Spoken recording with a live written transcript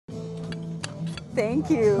Thank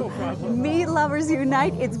you. No problem. Meat lovers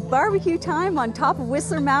unite. It's barbecue time on top of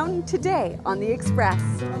Whistler Mountain today on the Express.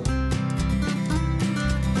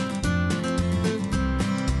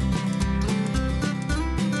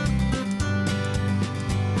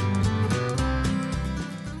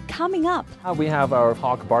 Coming up, We have our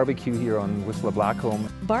hawk barbecue here on Whistler Blackcomb.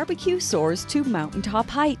 barbecue soars to mountaintop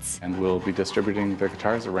heights. And we'll be distributing the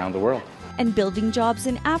guitars around the world. And building jobs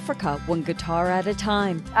in Africa, one guitar at a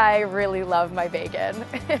time. I really love my bacon.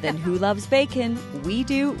 Then who loves bacon? We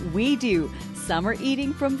do, we do. Summer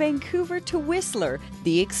eating from Vancouver to Whistler.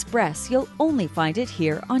 The Express, you'll only find it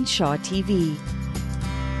here on Shaw TV.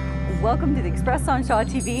 Welcome to the Express on Shaw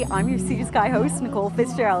TV. I'm your Sea to Sky host, Nicole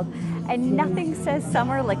Fitzgerald. And nothing says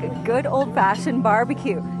summer like a good old-fashioned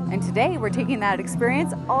barbecue. And today we're taking that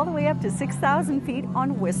experience all the way up to 6,000 feet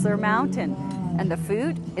on Whistler Mountain. And the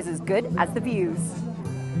food is as good as the views.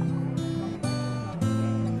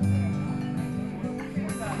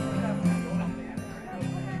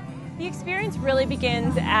 The experience really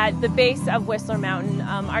begins at the base of Whistler Mountain.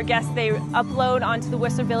 Our guests, they upload onto the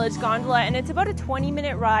Whistler Village gondola, and it's about a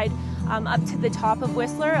 20-minute ride up to the top of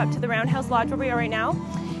Whistler, up to the Roundhouse Lodge where we are right now.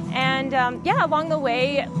 And yeah, along the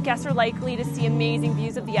way, guests are likely to see amazing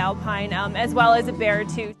views of the Alpine, as well as a bear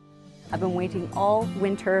too. I've been waiting all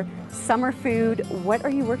winter. Summer food. What are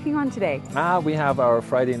you working on today? We have our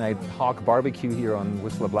Friday night hawk barbecue here on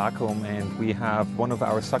Whistler Blackcomb, and we have one of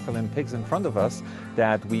our succulent pigs in front of us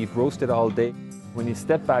that we've roasted all day. When you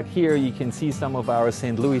step back here, you can see some of our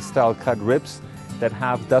St. Louis style cut ribs that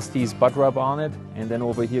have Dusty's butt rub on it. And then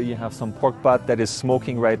over here you have some pork butt that is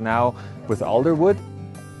smoking right now with alderwood.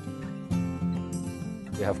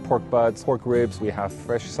 We have pork butts, pork ribs, we have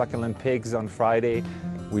fresh succulent pigs on Friday.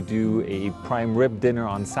 We do a prime rib dinner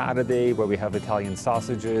on Saturday where we have Italian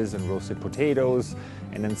sausages and roasted potatoes.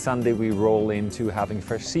 And then Sunday we roll into having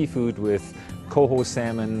fresh seafood with coho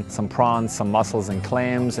salmon, some prawns, some mussels and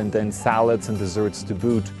clams, and then salads and desserts to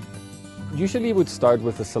boot. Usually we'd start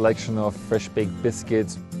with a selection of fresh baked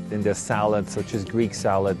biscuits, then there's salads such as Greek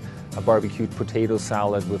salad, a barbecued potato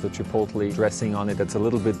salad with a chipotle dressing on it that's a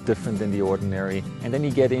little bit different than the ordinary. And then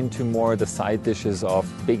you get into more the side dishes of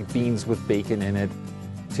baked beans with bacon in it.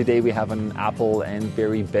 Today we have an apple and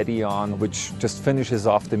berry Betty-on, which just finishes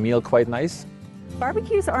off the meal quite nice.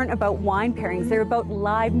 Barbecues aren't about wine pairings, they're about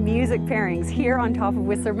live music pairings here on top of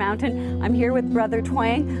Whistler Mountain. I'm here with Brother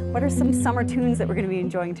Twang. What are some summer tunes that we're going to be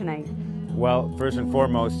enjoying tonight? Well, first and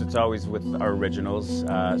foremost, it's always with our originals.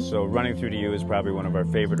 So Running Through to You is probably one of our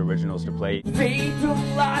favorite originals to play. Faith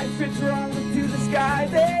from life, it's wrong to the sky,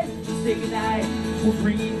 babe. Just take a night, we'll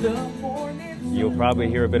breathe the morning. You'll probably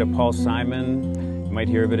hear a bit of Paul Simon. You might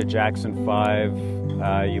hear a bit of Jackson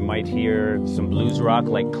 5. You might hear some blues rock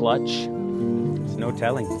like Clutch. There's no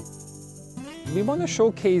telling. We want to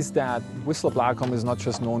showcase that Whistler Blackcomb is not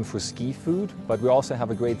just known for ski food, but we also have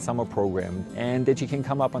a great summer program, and that you can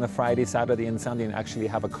come up on a Friday, Saturday and Sunday and actually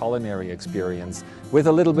have a culinary experience with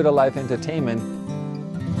a little bit of live entertainment.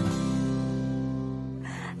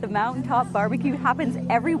 The Mountaintop Barbecue happens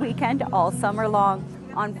every weekend all summer long.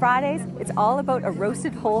 On Fridays, it's all about a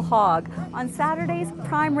roasted whole hog. On Saturdays,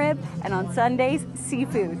 prime rib, and on Sundays,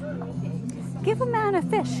 seafood. Give a man a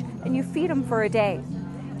fish and you feed him for a day.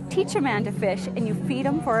 Teach a man to fish and you feed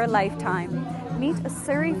him for a lifetime. Meet a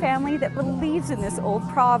Surrey family that believes in this old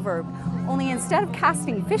proverb. Only instead of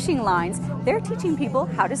casting fishing lines, they're teaching people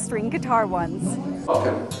how to string guitar ones.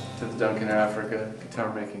 Welcome to the Uganda Africa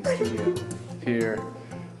guitar making studio here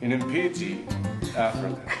in Uganda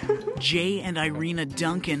Africa. Jay and Irina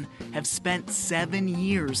Duncan have spent 7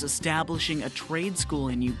 years establishing a trade school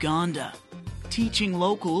in Uganda, teaching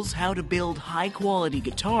locals how to build high-quality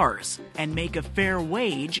guitars and make a fair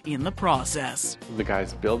wage in the process. The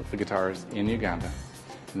guys build the guitars in Uganda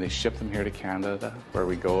and they ship them here to Canada where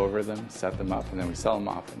we go over them, set them up, and then we sell them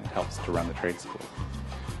off, and it helps to run the trade school.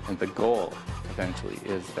 And the goal eventually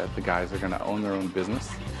is that the guys are going to own their own business,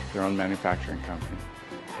 their own manufacturing company,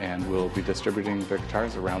 and we'll be distributing their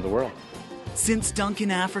guitars around the world. Since Duncan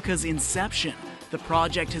Africa's inception, the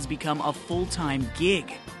project has become a full-time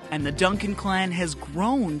gig, and the Duncan clan has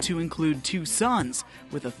grown to include 2 sons,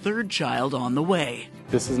 with a 3rd child on the way.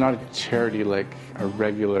 This is not a charity like a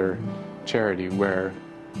regular charity where,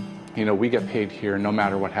 you know, we get paid here no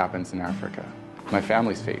matter what happens in Africa. My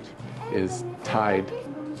family's fate is tied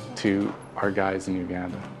to our guys in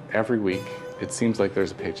Uganda. Every week, it seems like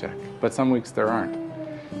there's a paycheck, but some weeks there aren't.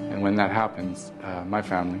 And when that happens, my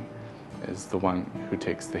family is the one who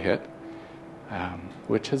takes the hit,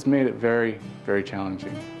 which has made it very, very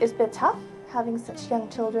challenging. It's a bit tough having such young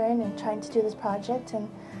children and trying to do this project. And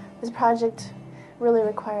this project really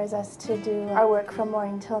requires us to do our work from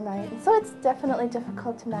morning till night. And so it's definitely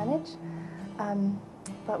difficult to manage,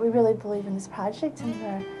 but we really believe in this project and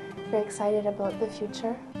we're very excited about the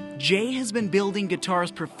future. Jay has been building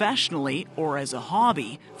guitars professionally or as a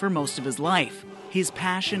hobby for most of his life. His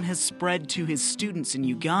passion has spread to his students in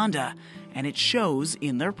Uganda, and it shows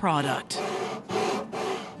in their product.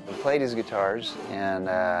 I played his guitars, and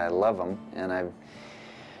I love them. And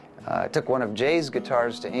I took one of Jay's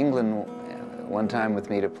guitars to England one time with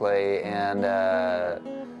me to play, and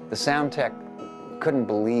the sound tech couldn't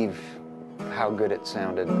believe how good it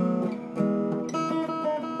sounded.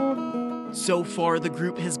 So far, the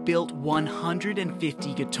group has built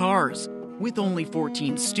 150 guitars, with only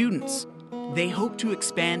 14 students. They hope to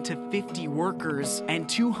expand to 50 workers and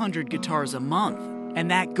 200 guitars a month, and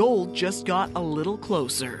that goal just got a little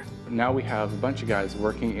closer. Now we have a bunch of guys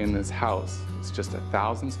working in this house. It's just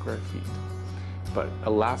 1,000 square feet. But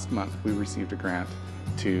last month we received a grant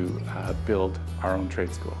to build our own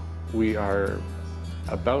trade school. We are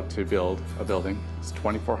about to build a building. It's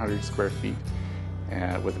 2,400 square feet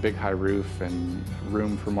with a big high roof and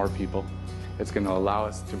room for more people. It's going to allow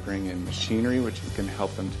us to bring in machinery, which is going to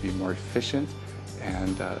help them to be more efficient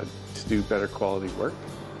and to do better quality work.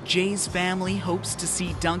 Jay's family hopes to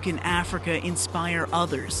see Duncan Africa inspire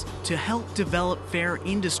others to help develop fair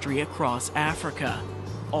industry across Africa,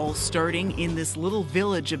 all starting in this little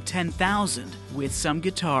village of 10,000 with some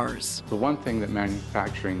guitars. The one thing that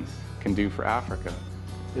manufacturing can do for Africa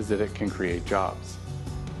is that it can create jobs.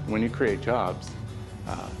 When you create jobs,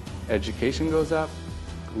 education goes up,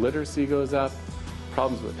 literacy goes up,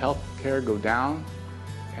 problems with health care go down,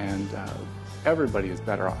 and everybody is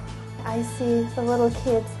better off. I see the little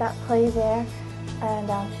kids that play there, and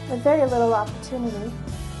with very little opportunity,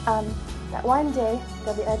 that one day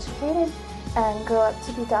they'll be educated and grow up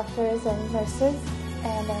to be doctors and nurses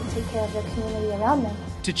and take care of the community around them.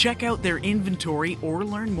 To check out their inventory or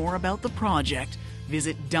learn more about the project,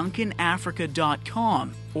 visit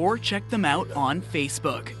DuncanAfrica.com or check them out on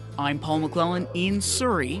Facebook. I'm Paul McLellan in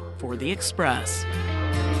Surrey for The Express.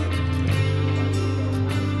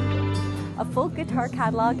 A full guitar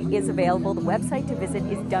catalog is available. The website to visit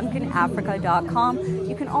is DuncanAfrica.com.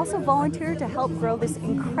 You can also volunteer to help grow this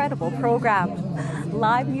incredible program.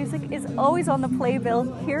 Live music is always on the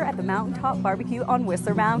playbill here at the Mountaintop Barbecue on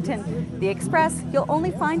Whistler Mountain. The Express, you'll only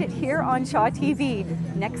find it here on Shaw TV.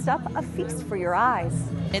 Next up, a feast for your eyes.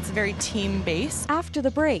 It's very team-based. After the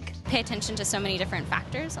break, pay attention to so many different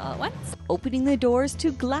factors all at once. Opening the doors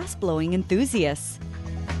to glass-blowing enthusiasts.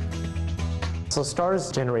 So stars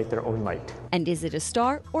generate their own light. And is it a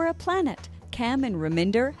star or a planet? Cam and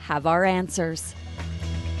Raminder have our answers.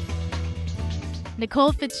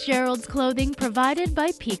 Nicole Fitzgerald's clothing provided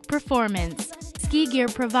by Peak Performance. Ski gear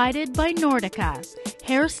provided by Nordica.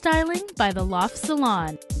 Hairstyling by The Loft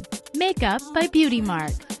Salon. Makeup by Beauty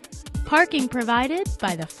Mark. Parking provided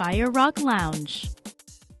by the Fire Rock Lounge.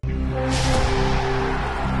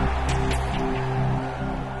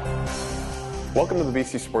 Welcome to the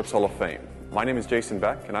BC Sports Hall of Fame. My name is Jason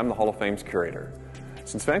Beck, and I'm the Hall of Fame's curator.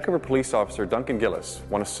 Since Vancouver police officer Duncan Gillis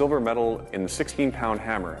won a silver medal in the 16-pound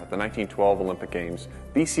hammer at the 1912 Olympic Games,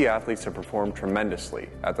 BC athletes have performed tremendously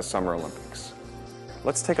at the Summer Olympics.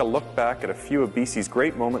 Let's take a look back at a few of BC's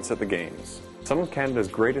great moments at the Games. Some of Canada's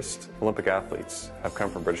greatest Olympic athletes have come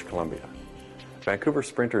from British Columbia. Vancouver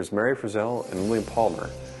sprinters Mary Frizzell and Lillian Palmer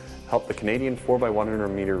helped the Canadian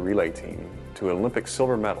 4x100 meter relay team to an Olympic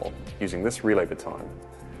silver medal using this relay baton.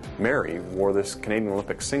 Mary wore this Canadian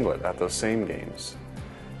Olympic singlet at those same games.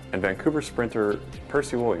 And Vancouver sprinter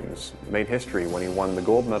Percy Williams made history when he won the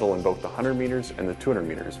gold medal in both the 100 meters and the 200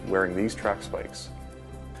 meters wearing these track spikes.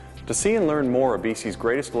 To see and learn more of BC's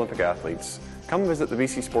greatest Olympic athletes, come visit the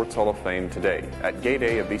BC Sports Hall of Fame today at Gate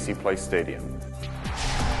A of BC Place Stadium.